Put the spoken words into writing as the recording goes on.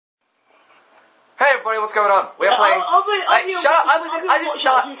everybody, what's going on? We are playing. Shut up!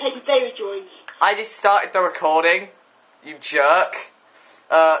 I just started the recording. You jerk.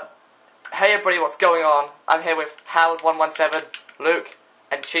 Hey everybody, what's going on? I'm here with Howard117, Luke,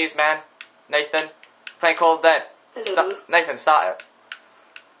 and Cheezeman, Nathan. Playing Call of Dead. Nathan, start it.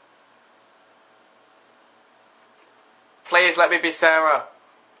 Please let me be Sarah.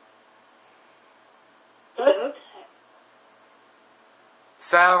 Hello.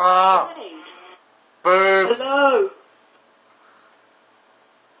 Sarah! Hey. Boobs! Hello.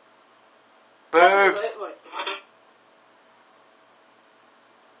 Boobs! Wait.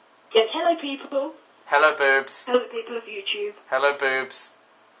 Yes, hello people. Hello boobs. Hello people of YouTube. Hello boobs.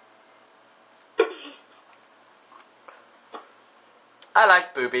 I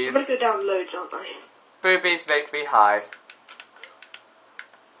like boobies. I'm gonna go down loads, aren't I? Boobies make me high.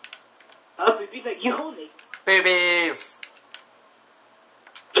 Oh, boobies make you horny. Boobies!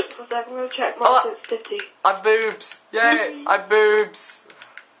 For a second, I'm gonna check my sensitivity. I'm boobs! Yay! I'm boobs!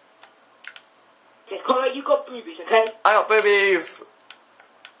 Yeah, Conrad, you got boobies, okay? I got boobies!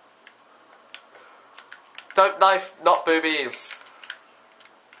 Don't knife, not boobies.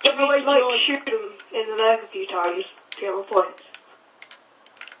 If you shoot them in the leg a few times, you get more points.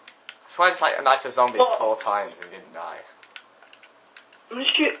 So I just like knifed a zombie 4 times and he didn't die. I'm gonna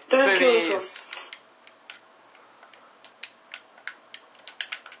shoot, don't kill them. Boobies!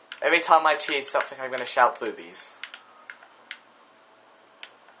 Every time I cheese something, I'm gonna shout boobies.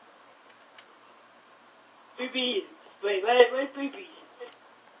 Boobies! Wait, where's boobies?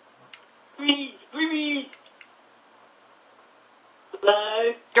 Boobies!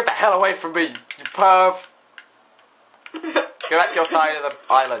 Hello? Get the hell away from me, you perv! Go back to your side of the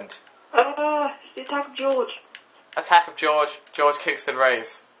island. It's the attack of George. Attack of George. George Kingston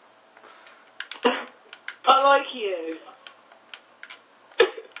Rays. I like you.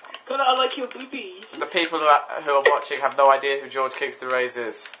 Connor, I like your boobies. The people who are watching have no idea who George Kingston Rays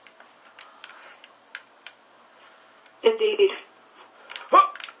is. Indeed.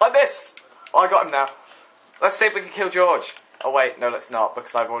 I missed! Oh, I got him now. Let's see if we can kill George. Oh wait, no let's not,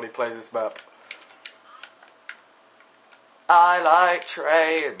 because I've already played this map. I like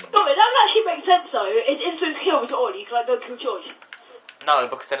trains. No, it doesn't actually make sense though. It's instant kill with all. You can like go kill George. No,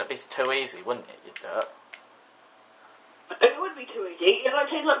 because then it'd be too easy, wouldn't it, you dirt? It would be too easy. It like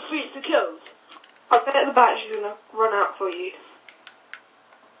takes like 3 instant kills. I bet the battery's gonna run out for you.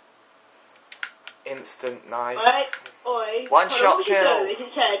 Instant knife. Right? Oi. One shot kill. It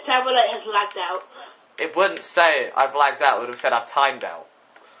said Tablet has lagged out. It wouldn't say I've lagged out, it would have said I've timed out.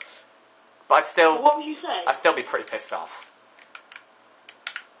 But I'd still... What would you say? I'd still be pretty pissed off.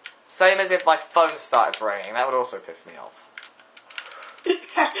 Same as if my phone started ringing, that would also piss me off.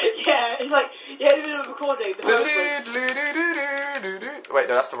 Yeah, it's like, yeah, in the middle of recording. Wait,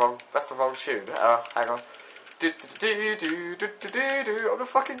 no, that's the wrong tune. Hang on. I'm gonna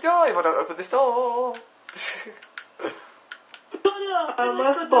fucking die if I don't open this door.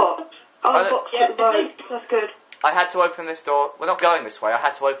 Where's the box? Oh, the box at the bike. That's good. I had to open this door. We're not going this way. I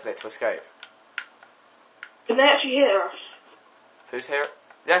had to open it to escape. Can they actually hear us? Who's here?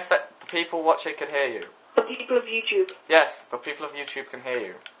 Yes, the people watching can hear you. The people of YouTube. Yes, the people of YouTube can hear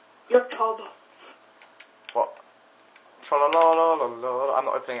you. You're Tob. What? Tra-la-la-la-la-la. I'm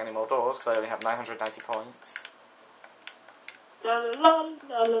not opening any more doors because I only have 990 points.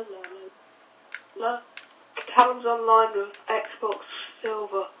 La-la-la-la-la-la. Callum's online with Xbox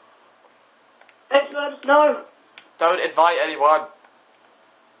Silver. Excellent. No. Don't invite anyone.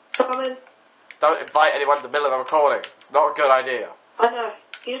 Come in. Don't invite anyone in the middle of the recording. It's not a good idea. I know.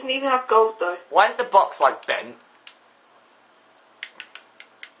 He doesn't even have gold though. Why is the box like bent?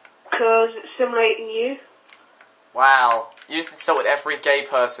 Because it's simulating you. Wow. You just insulted every gay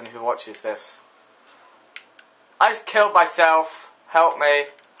person who watches this. I just killed myself. Help me.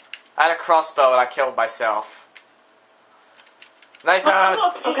 I had a crossbow and I killed myself. Nathan!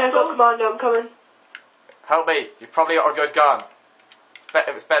 Okay, I've got commando, I'm coming. Help me. You've probably got a good gun.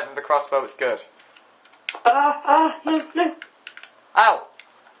 If it's better than the crossbow, it's good. No. Ow!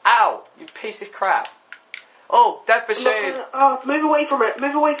 Ow! You piece of crap. Oh, death machine! Move away from it,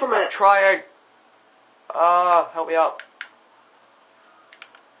 move away from it. I'm trying. Help me up.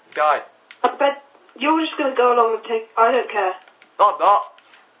 This guy. I bet you're just gonna go along and take... I don't care. No, I'm not.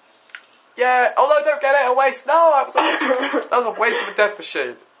 Yeah, oh no, don't get it, a waste. No, that was a waste of a death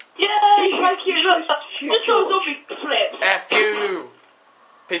machine. Yay! Thank you, look. This one's zombie flips. F you!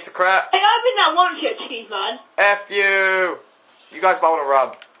 Piece of crap. Hey, I've been that one shit, Cheezeman. F you! You guys might want to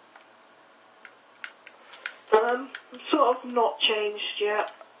run. Sort of not changed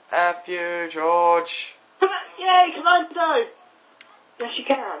yet. F you, George. Yay, Commando! Yes, you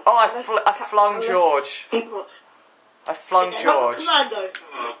can. Oh, I flung George. I flung George. Commando.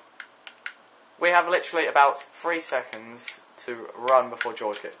 We have literally about 3 seconds to run before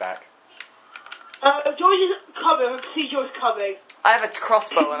George gets back. George is coming. I can see George coming. I have a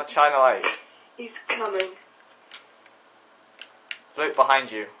crossbow and a China Lake. He's coming. Luke,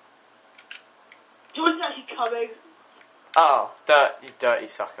 behind you. George is actually coming. Oh, you dirty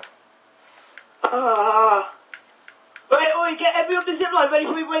sucker. Wait, get everyone on the zip line ready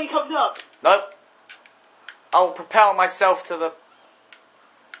for him when he comes up. Nope. I'll propel myself to the...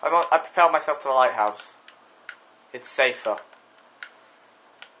 I propel myself to the lighthouse. It's safer.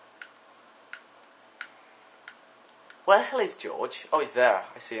 Where the hell is George? Oh, he's there.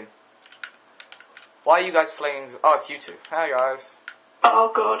 I see him. Why are you guys flinging... Oh, it's you two. Hi, guys.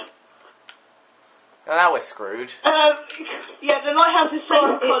 Oh, God. And now we're screwed. Yeah, the lighthouse is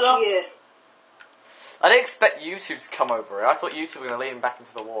safe, Connor. Yeah. I didn't expect you two to come over here. I thought you two were going to lead him back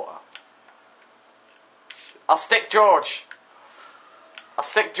into the water. I'll stick George. I'll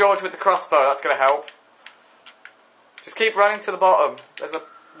stick George with the crossbow. That's going to help. Just keep running to the bottom. There's a...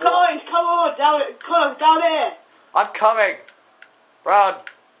 Guys, come on. Down here. I'm coming. Run.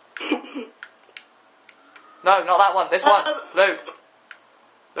 No, not that one. This one. Luke.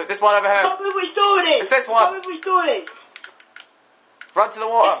 Look, this one over here. Come with which door it is. It's this one. Come with which door it is. Run to the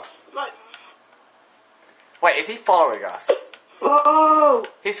water. Right. Wait, is he following us? Whoa.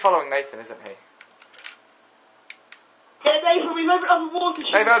 He's following Nathan, isn't he? Yeah, Nathan, we went up the water.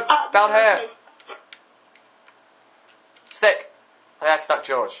 Nathan, down here. Stick. Oh, yeah, I stuck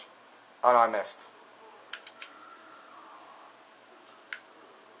George. Oh no, I missed.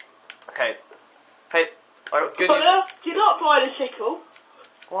 Okay. Hey, good news. Do you not buy the sickle?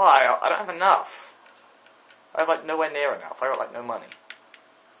 Why? I don't have enough. I have like nowhere near enough. I got like no money.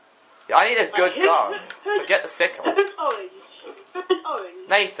 Yeah, I need a good gun. Forget the sickle. Who's orange? Who's orange?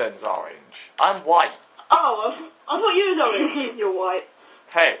 Nathan's orange. I'm white. Oh, I thought you was orange. You're white.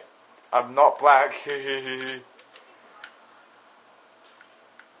 Hey, I'm not black.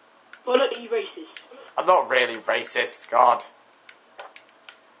 Well, look, are you racist? I'm not really racist, God.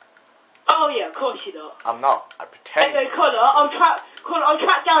 Oh yeah, of course you're not. I'm not. I pretend. Anyway, Connor, I'm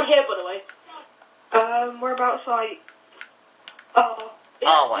trapped down here, by the way. Whereabouts I? Oh.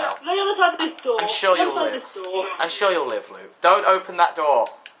 Oh well. Lay on the side of this door. I'm sure you'll live. I'm sure you'll live, Luke. Don't open that door.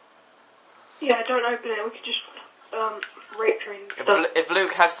 Yeah, don't open it. We could just rape train. If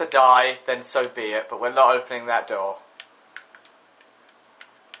Luke has to die, then so be it. But we're not opening that door.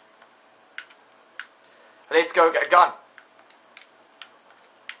 I need to go get a gun.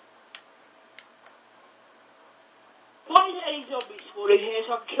 Why is there any zombies spawning here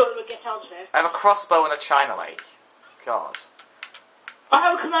so I can kill them and get out of there? I have a crossbow and a China Lake. God. I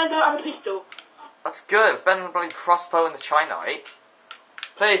have a commando and a pistol. That's good. It's better than the bloody crossbow and the China Lake.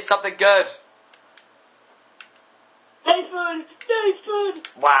 Please, something good. Nathan!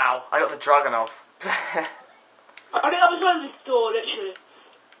 Wow, I got the Dragunov. I think I was on this door, literally.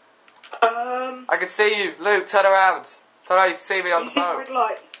 I can see you. Luke, turn around. Turn around, you can see me on the boat. Red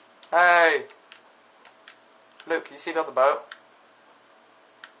light. Hey. Luke, can you see me on the boat?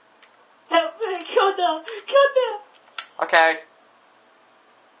 Help me, Connor! Okay.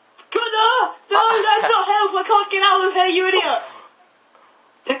 Connor! No, that's not help! I can't get out of here, you idiot!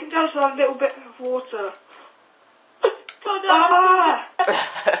 Take him down to that little bit of water. Connor! Ah!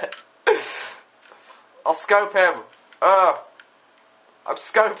 I'll scope him. I'm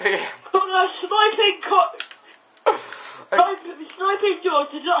scoping him. Connor, sniping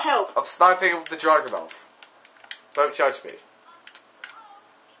George does not help. I'm sniping him with the Dragunov. Don't judge me.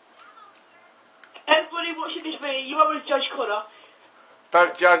 Everybody watching this video, you won't judge Connor.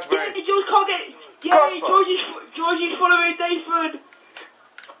 Don't judge me. Yeah, George can't get... Yeah, George is following Nathan.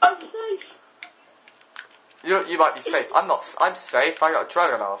 I'm safe. You might be safe. I'm not. I'm safe. I got a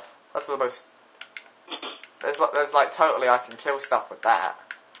Dragunov. That's the most... There's like totally I can kill stuff with that.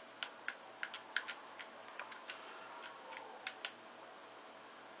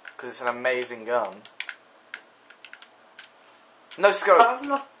 Because it's an amazing gun. No scope. I'm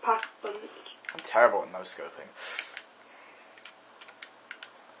not packed. I'm terrible at no scoping.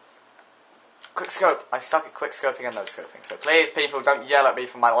 Quick scope. I suck at quick scoping and no scoping. So please, people, don't yell at me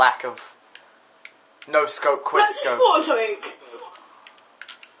for my lack of no scope, quick scope. What something?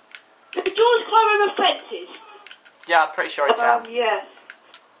 Did George climb over fences? Yeah, I'm pretty sure he can. Yes.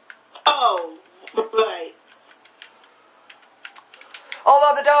 Oh, right. Oh,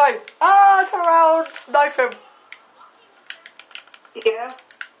 I'm gonna die! Ah, turn around! Knife him! Yeah.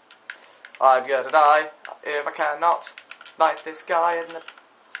 I'm gonna die if I cannot knife this guy in the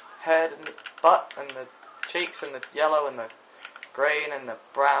head and the butt and the cheeks and the yellow and the green and the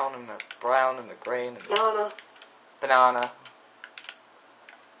brown and the brown and the green and the Banana. banana.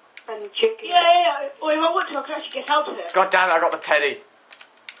 And chicken. Yeah. Well, if I want to, I can actually get out of here. God damn it, I got the teddy.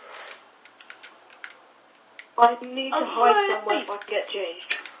 I need to hide somewhere if I can get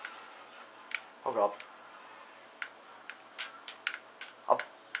changed. Oh god.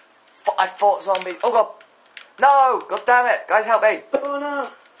 I fought zombies. Oh god. No! God damn it. Guys, help me. Oh no.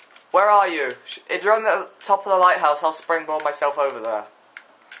 Where are you? If you're on the top of the lighthouse, I'll springboard myself over there.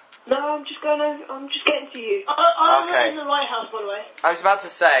 No, I'm just getting to you. I'm in the lighthouse, by the way. I was about to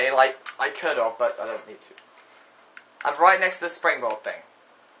say, like, I could have, but I don't need to. I'm right next to the springboard thing.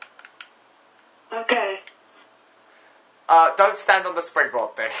 Okay. Don't stand on the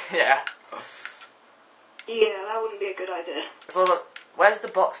springboard thing. Yeah. Yeah, that wouldn't be a good idea. Where's the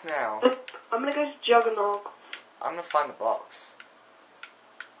box now? I'm gonna go to Juggernaut. I'm gonna find the box.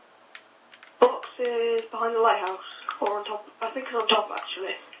 Box is behind the lighthouse. Or on top. I think it's on top,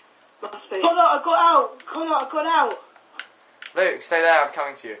 actually. Must be. Hold on, I got out! Come on, I got out! Luke, stay there, I'm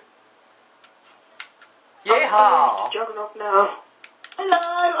coming to you. I'm Yeehaw! going to Juggernaut now. Hello,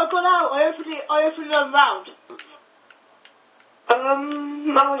 I got out! I opened it round.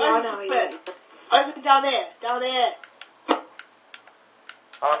 Oh yeah, I know, yeah. I opened down here.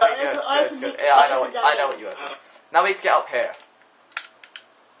 Okay, good. Yeah, I know what you opened. Now we need to get up here.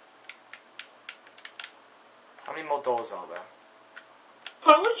 How many more doors are there?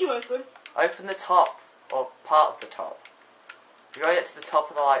 What did you open? Open the top, or part of the top. You gotta get to the top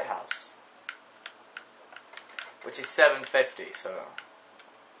of the lighthouse. Which is 750, so...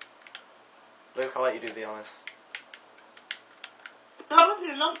 Luke, I'll let you do the honours. I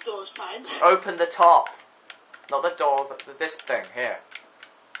opened enough doors, fine. Just open the top. Not the door, this thing, here.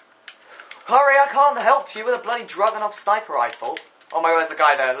 Hurry, I can't help you with a bloody drug-enough sniper rifle. Oh my god, there's a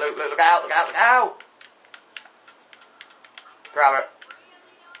guy there. Luke, look out, look out, look out! Grab it.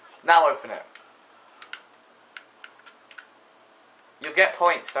 Now open it. You'll get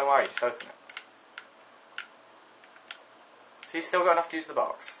points, don't worry, just open it. So you still got enough to use the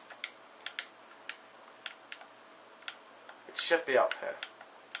box? It should be up here.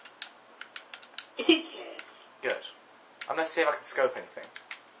 It is here. Good. I'm gonna see if I can scope anything.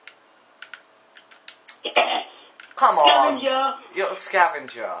 Yes. Come on! Scavenger. You're a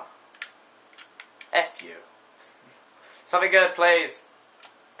scavenger. F you. Something good, please.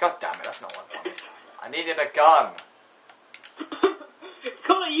 God damn it, that's not what I wanted. I needed a gun.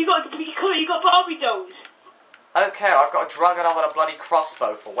 Connor, you got Barbie dolls. Okay, I've got a drug and a bloody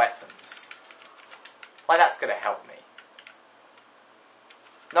crossbow for weapons. Like that's gonna help me.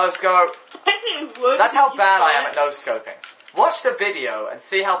 No scope. That's how bad I am at no scoping. Watch the video and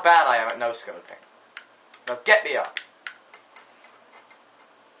see how bad I am at no scoping. Now get me up.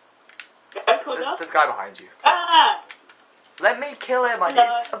 There's a guy behind you. Ah! Let me kill him, I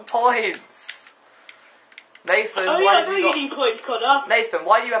need some points. Nathan, why do you need points, Connor. Nathan,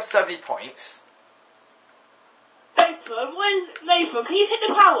 why do you have so many points? Nathan, can you hit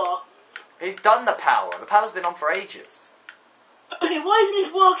the power? He's done the power. The power's been on for ages. Okay, why isn't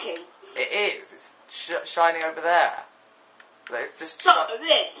this working? It is. It's shining over there. But it's just... Not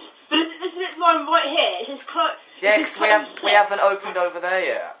this. But this one right here. It says close. Yeah, because we haven't opened over there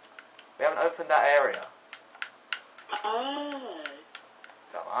yet. We haven't opened that area. Oh.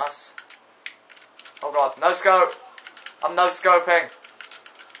 Dumbass. Oh god, no scope. I'm no scoping.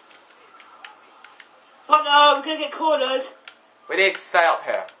 Oh no, we're gonna get cornered. We need to stay up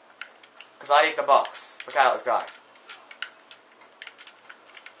here. Because I need the box. Look out, this guy.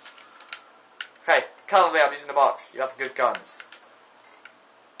 Okay, cover me, I'm using the box. You have good guns.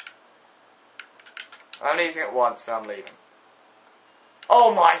 I'm only using it once, then I'm leaving.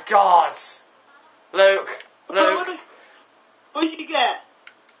 Oh my god! Luke! Luke! What did you get?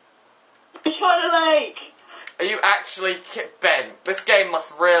 It's on the lake! Are you actually... Ben, this game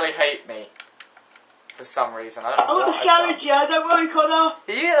must really hate me. For some reason, I don't know what I've done. I want the scavenger, don't worry, Connor.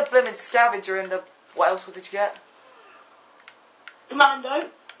 Did you get the blimmin' scavenger and the... What else did you get? Commando.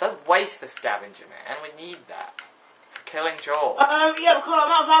 Don't waste the scavenger, man. We need that. For killing George. Yeah, but Connor,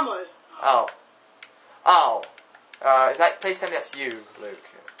 I'm out of ammo. Oh. Oh. Is that... Please tell me that's you, Luke.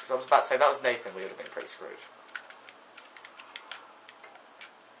 Because I was about to say, that was Nathan, we would have been pretty screwed.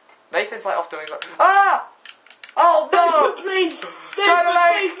 Nathan's like off doing like... Ah! Oh no! Please! China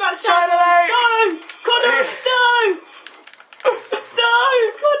Lake! China Lake! No! Connor, no! No,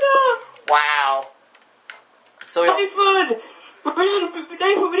 Connor! Wow. So you're... Nathan!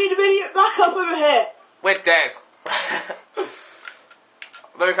 Nathan, we need immediate backup over here! We're dead.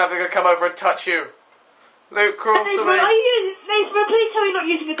 Luke, I'm gonna come over and touch you. Luke, crawl to me. Nathan, please tell me you're not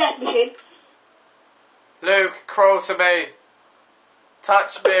using a death machine. Luke, crawl to me.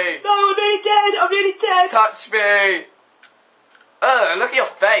 Touch me. No, I'm nearly dead. I'm nearly dead. Touch me. Ugh, look at your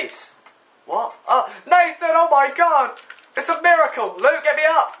face. What? Oh, Nathan, oh my god. It's a miracle. Luke, get me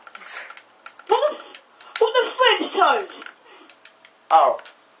up. What the French toast? Oh.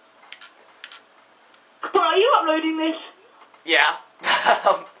 Come on, are you uploading this? Yeah.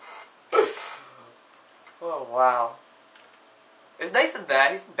 Oh, wow. Is Nathan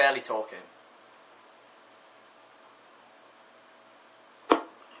there? He's barely talking.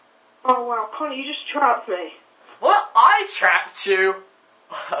 Oh wow, Connor, you just trapped me. What? I trapped you?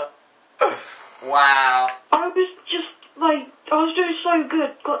 Wow. I was just, like, I was doing so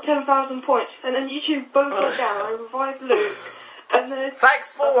good, got 10,000 points, and then you two both went down, I revived Luke, and then...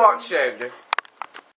 Thanks for watching.